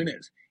eventual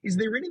winners. Is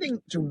there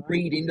anything to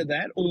read into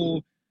that,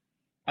 or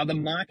are the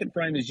market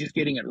framers just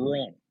getting it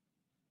wrong?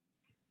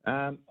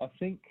 I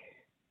think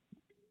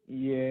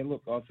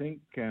Diego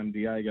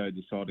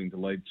deciding to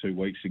lead 2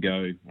 weeks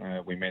ago,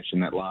 we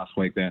mentioned that last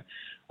week, that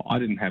I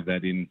didn't have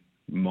that in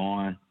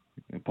my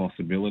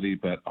possibility,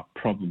 but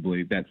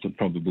that's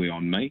probably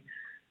on me.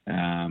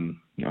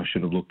 I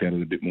should have looked at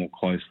it a bit more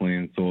closely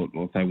and thought,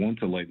 well, if they want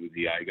to lead with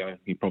Diego,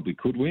 he probably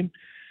could win.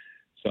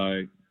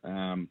 So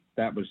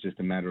that was just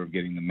a matter of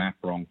getting the map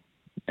wrong.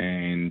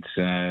 And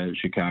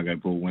Chicago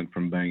Bull went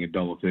from being a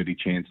 $1.30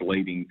 chance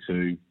leading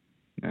to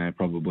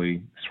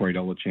probably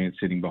 $3 chance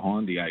sitting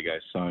behind Diego.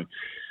 So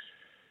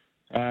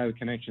the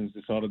Connections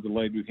decided to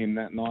lead with him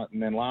that night.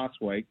 And then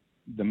last week,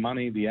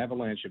 the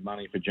avalanche of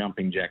money for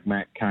Jumping Jack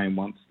Mac came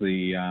once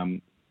the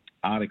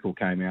article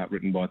came out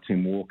written by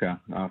Tim Walker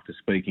after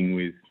speaking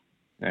with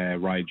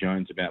Ray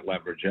Jones about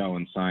Lavergeau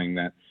and saying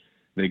that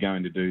they're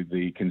going to do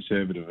the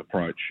conservative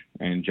approach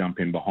and jump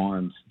in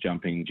behind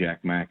Jumping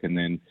Jack Mac, and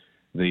then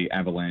the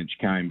avalanche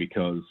came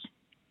because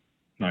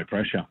no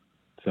pressure.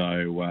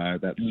 So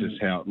that's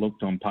just how it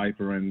looked on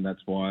paper, and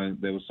that's why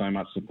there was so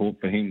much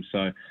support for him.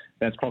 So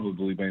that's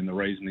probably been the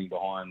reasoning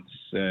behind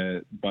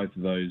both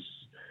of those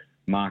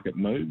market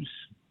moves.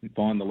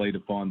 Find the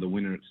leader, find the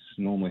winner. It's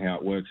normally how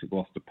it works at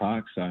Gloucester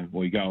Park. So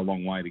we go a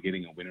long way to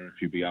getting a winner if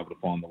you'll be able to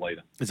find the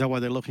leader. Is that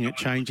why they're looking at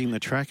changing the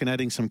track and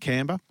adding some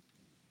camber?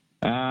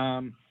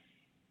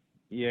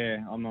 Yeah,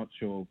 I'm not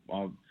sure.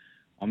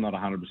 I'm not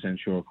 100%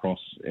 sure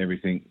across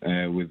everything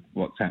with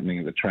what's happening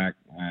at the track.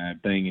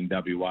 Being in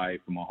WA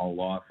for my whole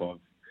life,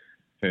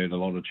 heard a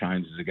lot of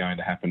changes are going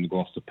to happen to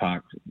Gloucester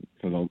Park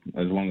for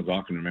as long as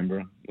I can remember,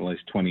 at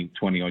least 20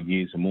 odd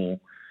years or more,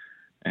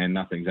 and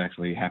nothing's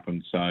actually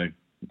happened. So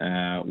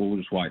we'll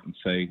just wait and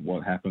see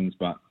what happens.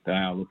 But they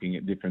are looking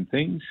at different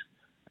things.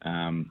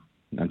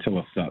 Until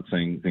I start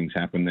seeing things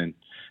happen, then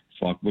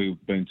it's like we've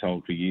been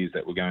told for years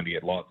that we're going to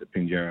get lights at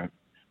Pinjarra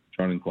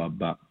Trotting Club,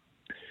 but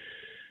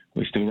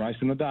we're still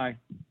racing the day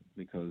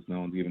because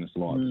no one's given us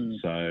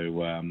lights. So,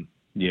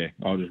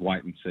 I'll just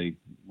wait and see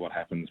what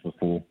happens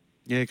before.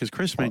 Yeah, because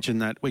Chris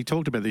mentioned that. We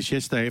talked about this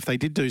yesterday. If they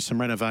did do some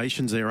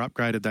renovations there,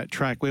 upgraded that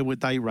track, where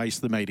would they race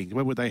the meetings?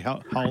 Where would they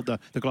hold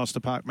the Gloucester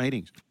Park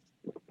meetings?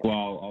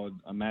 Well, I would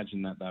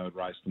imagine that they would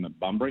race them at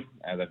Bunbury.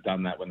 They've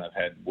done that when they've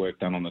had work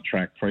done on the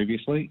track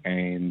previously,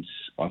 and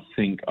I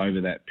think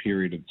over that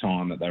period of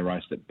time that they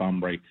raced at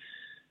Bunbury,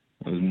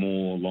 there was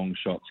more long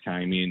shots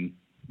came in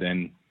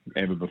than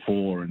ever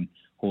before, and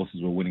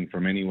horses were winning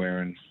from anywhere,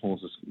 and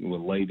horses were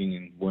leading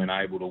and weren't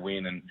able to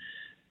win, and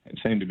it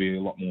seemed to be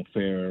a lot more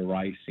fairer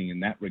racing in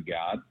that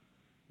regard,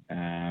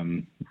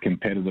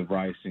 competitive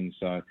racing.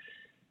 So,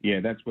 yeah,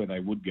 that's where they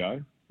would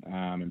go,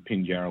 and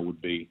Pinjarra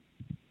would be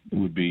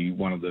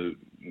one of the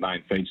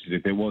main features.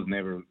 If there was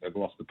never a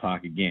Gloucester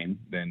Park again,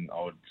 then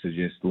I would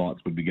suggest lights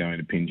would be going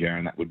to Pinjarra,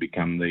 and that would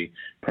become the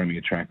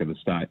premier track of the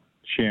state,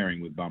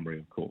 sharing with Bunbury,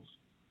 of course.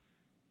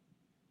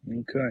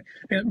 Okay.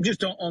 Now,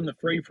 just on the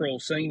free-for-all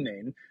scene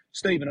then,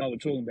 Steve and I were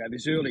talking about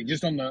this earlier,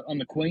 just on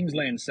the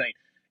Queensland scene.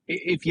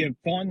 If you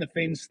find the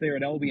fence there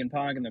at Albion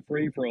Park and the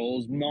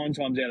free-for-alls, 9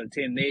 times out of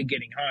 10, they're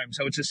getting home.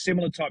 So it's a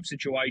similar type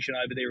situation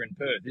over there in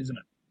Perth, isn't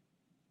it?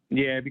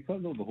 Yeah,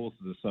 because all the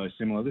horses are so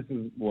similar. This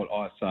is what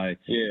I say.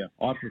 Yeah,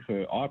 I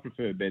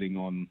prefer betting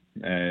on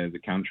the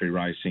country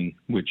racing,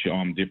 which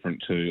I'm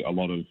different to a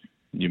lot of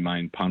your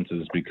main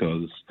punters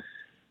because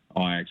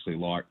I actually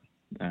like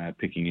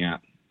picking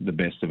out the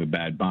best of a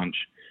bad bunch.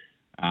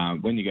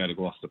 When you go to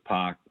Gloucester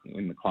Park,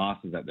 in the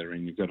classes that they're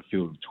in, you've got a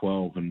field of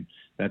 12, and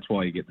that's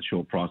why you get the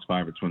short price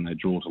favourites when they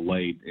draw to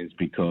lead, is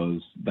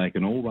because they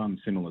can all run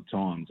similar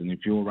times. And if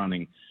you're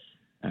running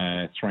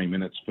 3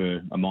 minutes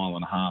for a mile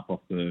and a half off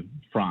the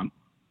front,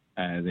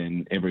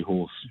 then every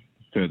horse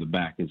further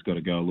back has got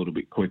to go a little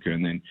bit quicker.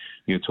 And then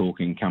you're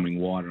talking coming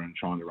wider and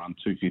trying to run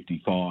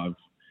 2:55,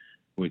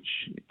 which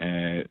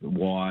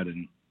wide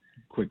and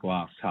quick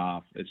last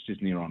half, it's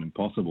just near on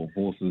impossible.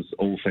 Horses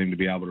all seem to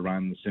be able to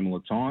run a similar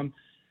time,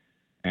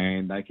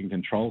 and they can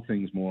control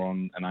things more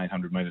on an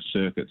 800-metre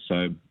circuit.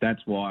 So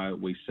that's why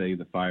we see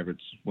the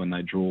favourites, when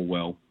they draw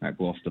well at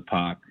Gloucester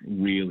Park,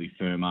 really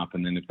firm up.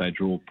 And then if they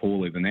draw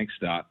poorly the next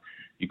start,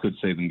 you could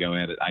see them go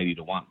out at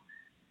 80-1.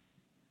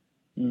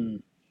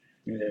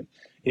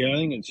 Yeah, I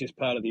think it's just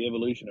part of the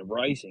evolution of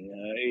racing.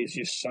 It's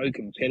just so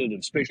competitive,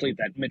 especially at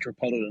that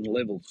metropolitan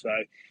level. So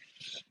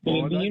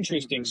it'll be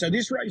interesting. So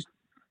this race...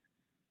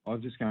 I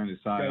was just going to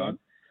say,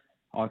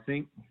 I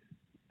think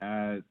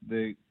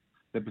the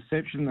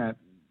perception that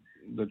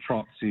the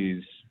trots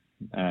is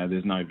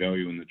there's no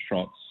value in the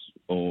trots,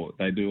 or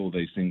they do all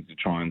these things to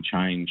try and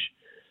change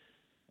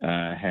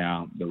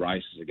how the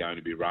races are going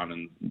to be run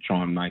and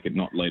try and make it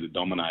not leader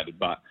dominated.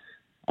 But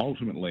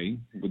ultimately,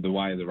 with the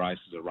way the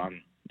races are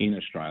run in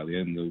Australia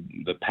and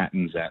the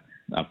patterns that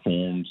are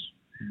formed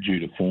due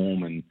to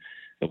form and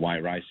the way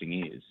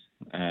racing is,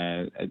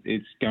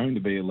 it's going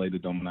to be a leader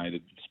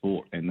dominated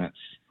sport, and that's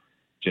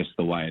just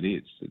the way it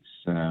is.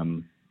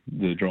 It's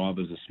the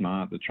drivers are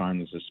smart, the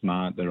trainers are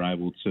smart, they're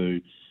able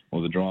to,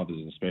 or the drivers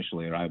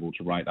especially, are able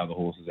to rate other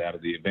horses out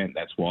of the event.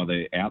 That's why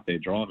they're out there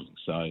driving.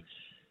 So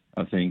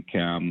I think,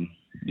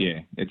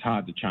 it's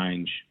hard to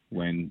change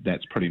when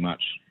that's pretty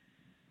much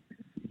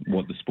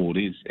what the sport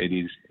is. It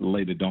is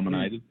leader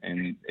dominated,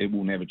 and it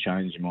will never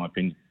change, in my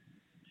opinion.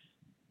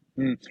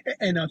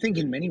 And I think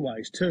in many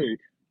ways too,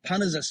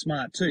 punters are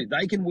smart too.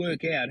 They can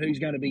work out who's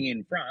going to be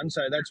in front.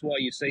 So that's why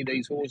you see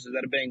these horses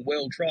that are being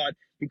well tried,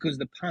 because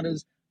the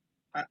punters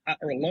are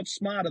a lot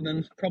smarter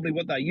than probably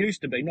what they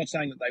used to be. Not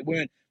saying that they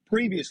weren't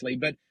previously,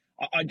 but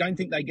I don't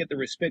think they get the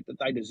respect that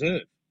they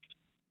deserve.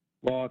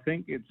 Well, I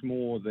think it's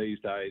more these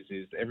days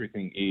is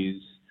everything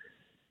is,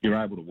 you're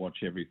able to watch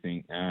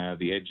everything.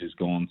 The edge has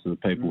gone to the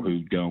people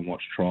who go and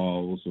watch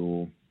trials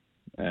or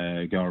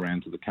go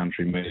around to the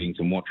country meetings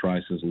and watch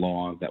races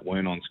live that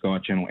weren't on Sky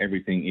Channel.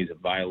 Everything is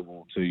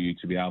available to you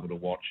to be able to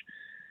watch.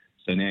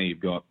 So now you've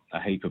got a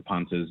heap of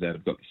punters that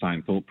have got the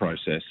same thought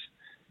process.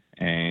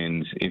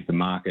 And if the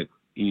market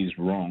is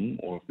wrong,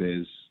 or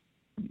if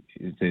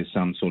there's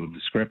some sort of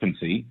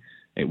discrepancy,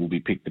 it will be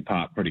picked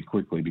apart pretty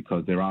quickly,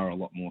 because there are a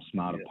lot more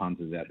smarter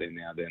punters out there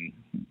now than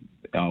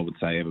I would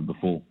say ever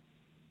before.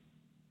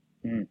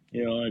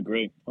 Yeah, I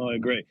agree.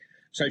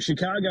 So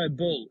Chicago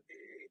Bull,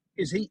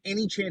 is he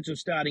any chance of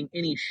starting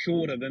any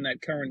shorter than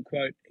that current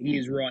quote he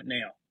is right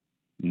now?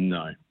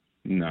 No,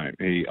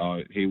 he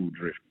will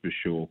drift for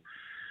sure.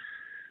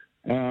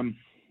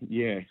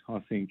 I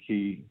think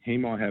he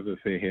might have a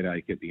fair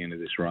headache at the end of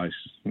this race,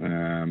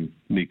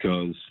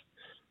 because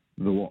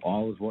I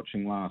was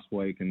watching last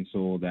week and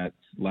saw that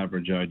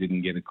Labrador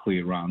didn't get a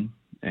clear run,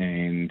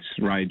 and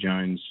Ray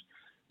Jones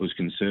was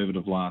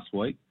conservative last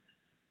week.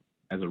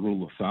 as a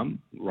rule of thumb,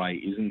 Ray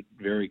isn't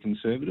very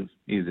conservative.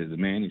 He is as a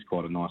man. He's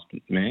quite a nice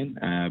man,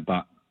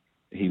 but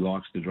he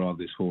likes to drive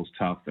this horse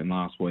tough. And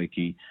last week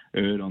he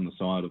erred on the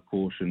side of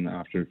caution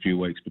after a few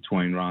weeks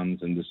between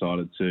runs and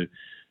decided to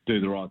do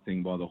the right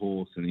thing by the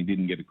horse, and he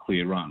didn't get a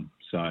clear run.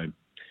 So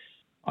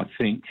I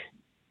think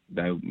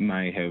they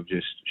may have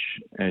just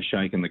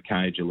shaken the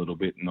cage a little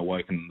bit and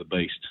awakened the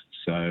beast.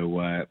 So,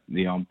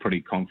 I'm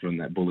pretty confident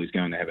that Bully's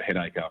going to have a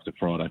headache after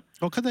Friday.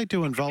 What could they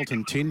do in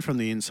Volton Tin from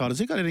the inside? Has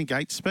he got any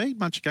gate speed,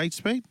 much gate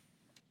speed?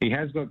 He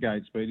has got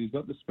gate speed. He's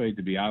got the speed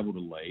to be able to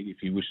lead if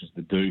he wishes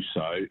to do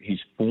so. His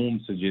form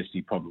suggests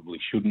he probably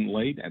shouldn't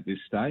lead at this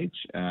stage.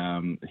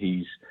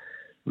 He's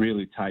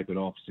really tapered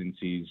off since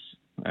his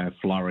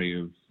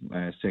flurry of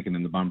second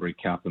in the Bunbury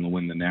Cup and the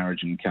win the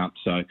Narrogin Cup.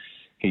 So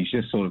he's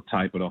just sort of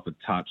tapered off a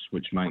touch,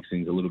 which makes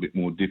things a little bit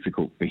more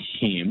difficult for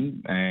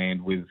him.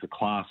 And with the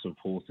class of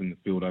horse in the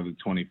field over the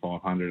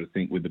 2,500, I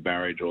think with the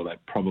barrier draw, they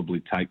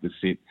probably take the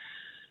sit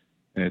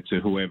to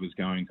whoever's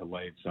going to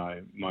lead.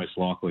 So most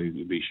likely it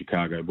would be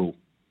Chicago Bull.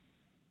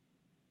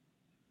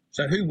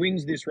 So who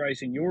wins this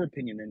race, in your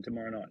opinion, then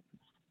tomorrow night?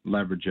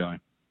 Labrador.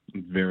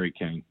 I'm very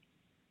keen.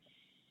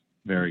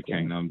 Very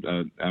keen.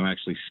 I'm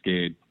actually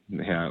scared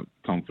how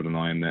confident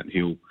I am that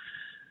he'll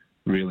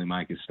really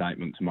make a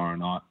statement tomorrow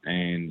night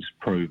and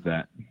prove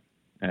that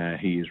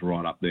he is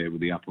right up there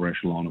with the upper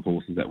echelon of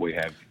horses that we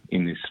have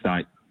in this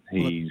state.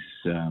 He's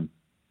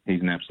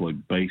an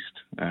absolute beast.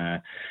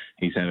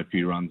 He's had a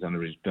few runs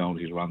under his belt.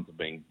 His runs have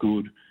been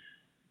good.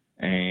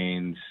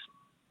 And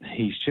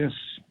he's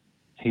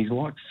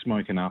like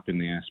smoking up in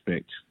the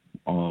aspect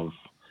of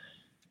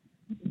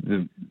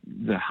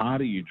the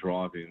harder you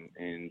drive him,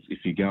 and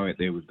if you go out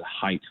there with the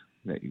hate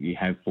that you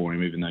have for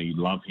him, even though you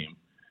love him,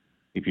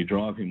 if you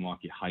drive him like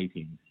you hate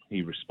him,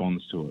 he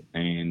responds to it.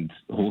 And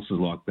horses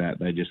like that,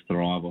 they just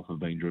thrive off of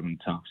being driven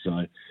tough.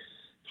 So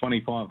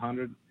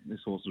 2,500, this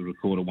horse has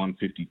recorded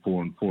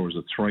 154 and 4 as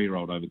a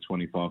 3-year-old over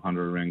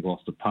 2,500 around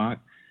Gloucester Park.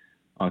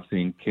 I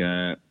think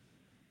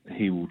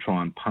he will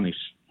try and punish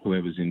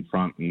whoever's in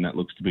front, and that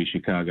looks to be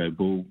Chicago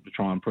Bull, to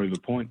try and prove a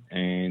point.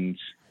 And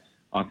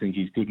I think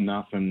he's good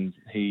enough and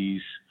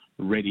he's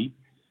ready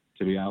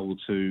to be able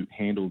to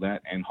handle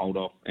that and hold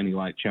off any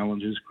late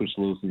challenges. Chris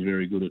Lewis is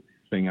very good at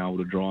being able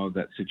to drive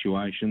that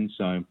situation.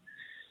 So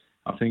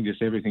I think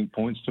just everything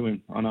points to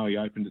him. I know he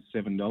opened at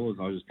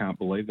 $7. I just can't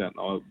believe that.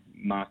 I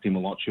marked him a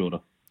lot shorter.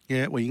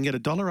 Yeah, well, you can get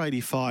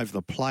 $1.85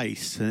 the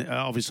place.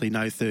 Obviously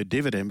no third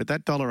dividend, but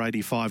that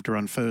 $1.85 to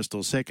run first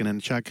or second,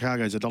 and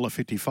Chicago's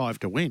 $1.55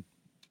 to win.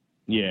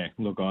 Yeah,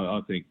 look,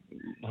 I think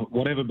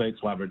whatever beats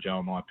Labrador,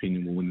 in my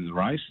opinion, will win the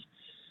race.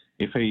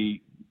 If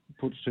he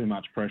puts too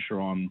much pressure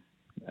on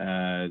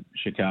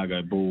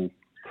Chicago Bull,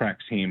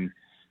 cracks him,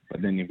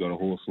 but then you've got a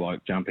horse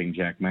like Jumping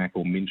Jack Mac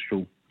or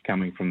Minstrel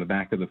coming from the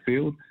back of the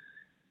field,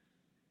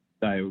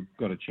 they've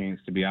got a chance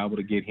to be able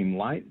to get him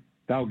late.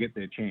 They'll get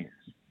their chance.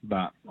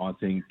 But I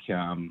think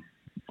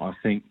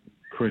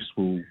Chris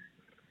will,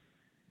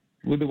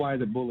 with the way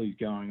that Bully's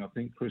going, I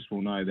think Chris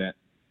will know that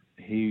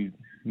he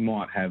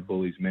might have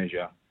Bully's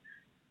measure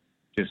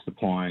just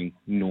applying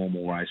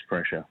normal race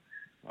pressure.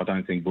 I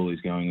don't think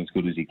Bully's going as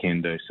good as he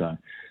can do. So,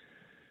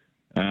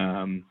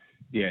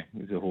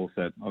 he's a horse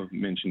that I've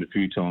mentioned a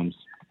few times,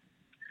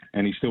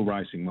 and he's still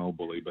racing well,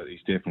 Bully, but he's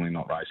definitely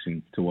not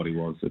racing to what he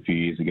was a few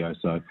years ago.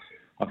 So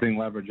I think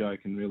Labrador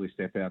can really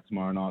step out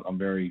tomorrow night. I'm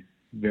very,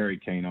 very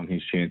keen on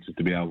his chances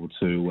to be able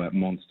to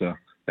monster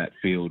that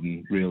field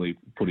and really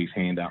put his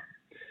hand up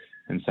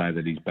and say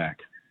that he's back.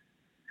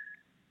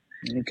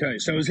 Okay,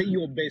 so is he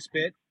your best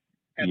bet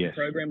at the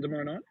program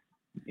tomorrow night?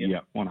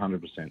 Yep.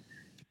 100%.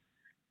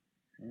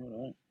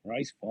 All right,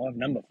 race 5,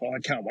 number 5. I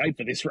can't wait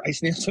for this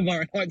race now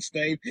tomorrow night,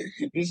 Steve.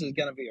 This is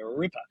going to be a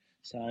ripper.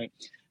 So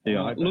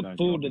I look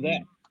forward to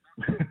that.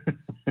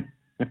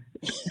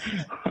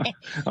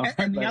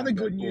 And the other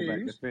good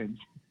news,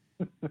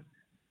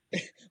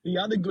 the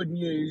other good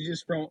news,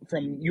 just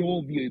from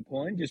your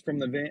viewpoint, just from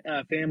the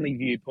family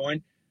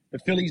viewpoint, the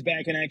filly's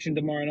back in action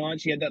tomorrow night.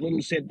 She had that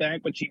little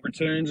setback, but she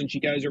returns and she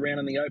goes around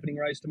in the opening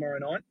race tomorrow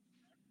night.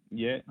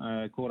 Yeah,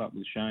 I caught up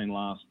with Shane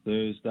last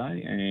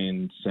Thursday,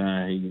 and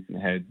he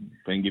had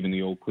been given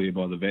the all clear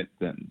by the vet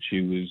that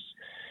she was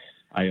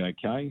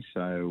A-OK.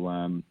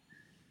 So,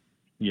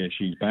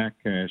 she's back.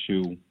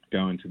 She'll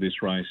go into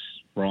this race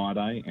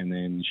Friday, and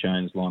then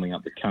Shane's lining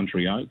up the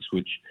Country Oaks,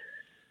 which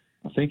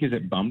I think is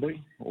at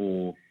Bunbury,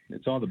 or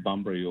it's either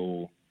Bunbury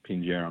or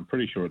Pinjarra. I'm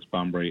pretty sure it's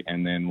Bunbury,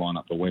 and then line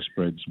up the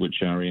Westbreds,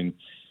 which are in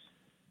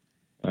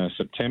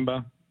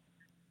September.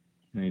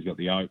 And he's got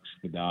the Oaks,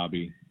 the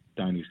Derby,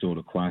 Donny's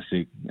Daughter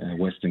Classic,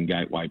 Western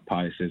Gateway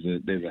Pace.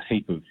 There's a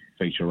heap of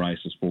feature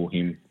races for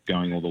him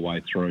going all the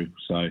way through.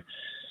 So,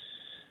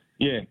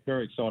 yeah,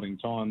 very exciting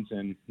times,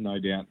 and no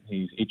doubt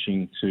he's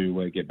itching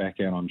to get back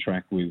out on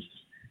track with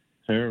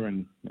her,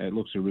 and it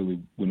looks a really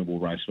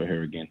winnable race for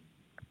her again.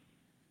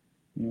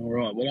 All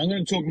right. Well, I'm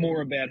going to talk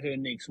more about her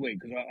next week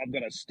because I've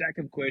got a stack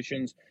of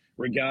questions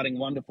regarding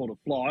Wonderful to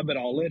Fly, but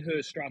I'll let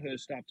her strut her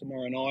stuff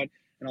tomorrow night,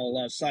 and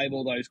I'll save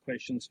all those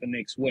questions for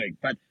next week.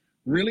 But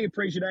really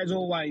appreciate it as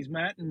always,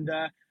 Matt, and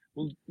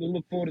We'll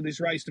look forward to this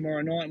race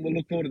tomorrow night, and we'll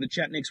look forward to the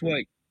chat next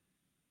week.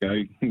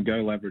 Go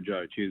Labra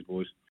Joe. Cheers, boys.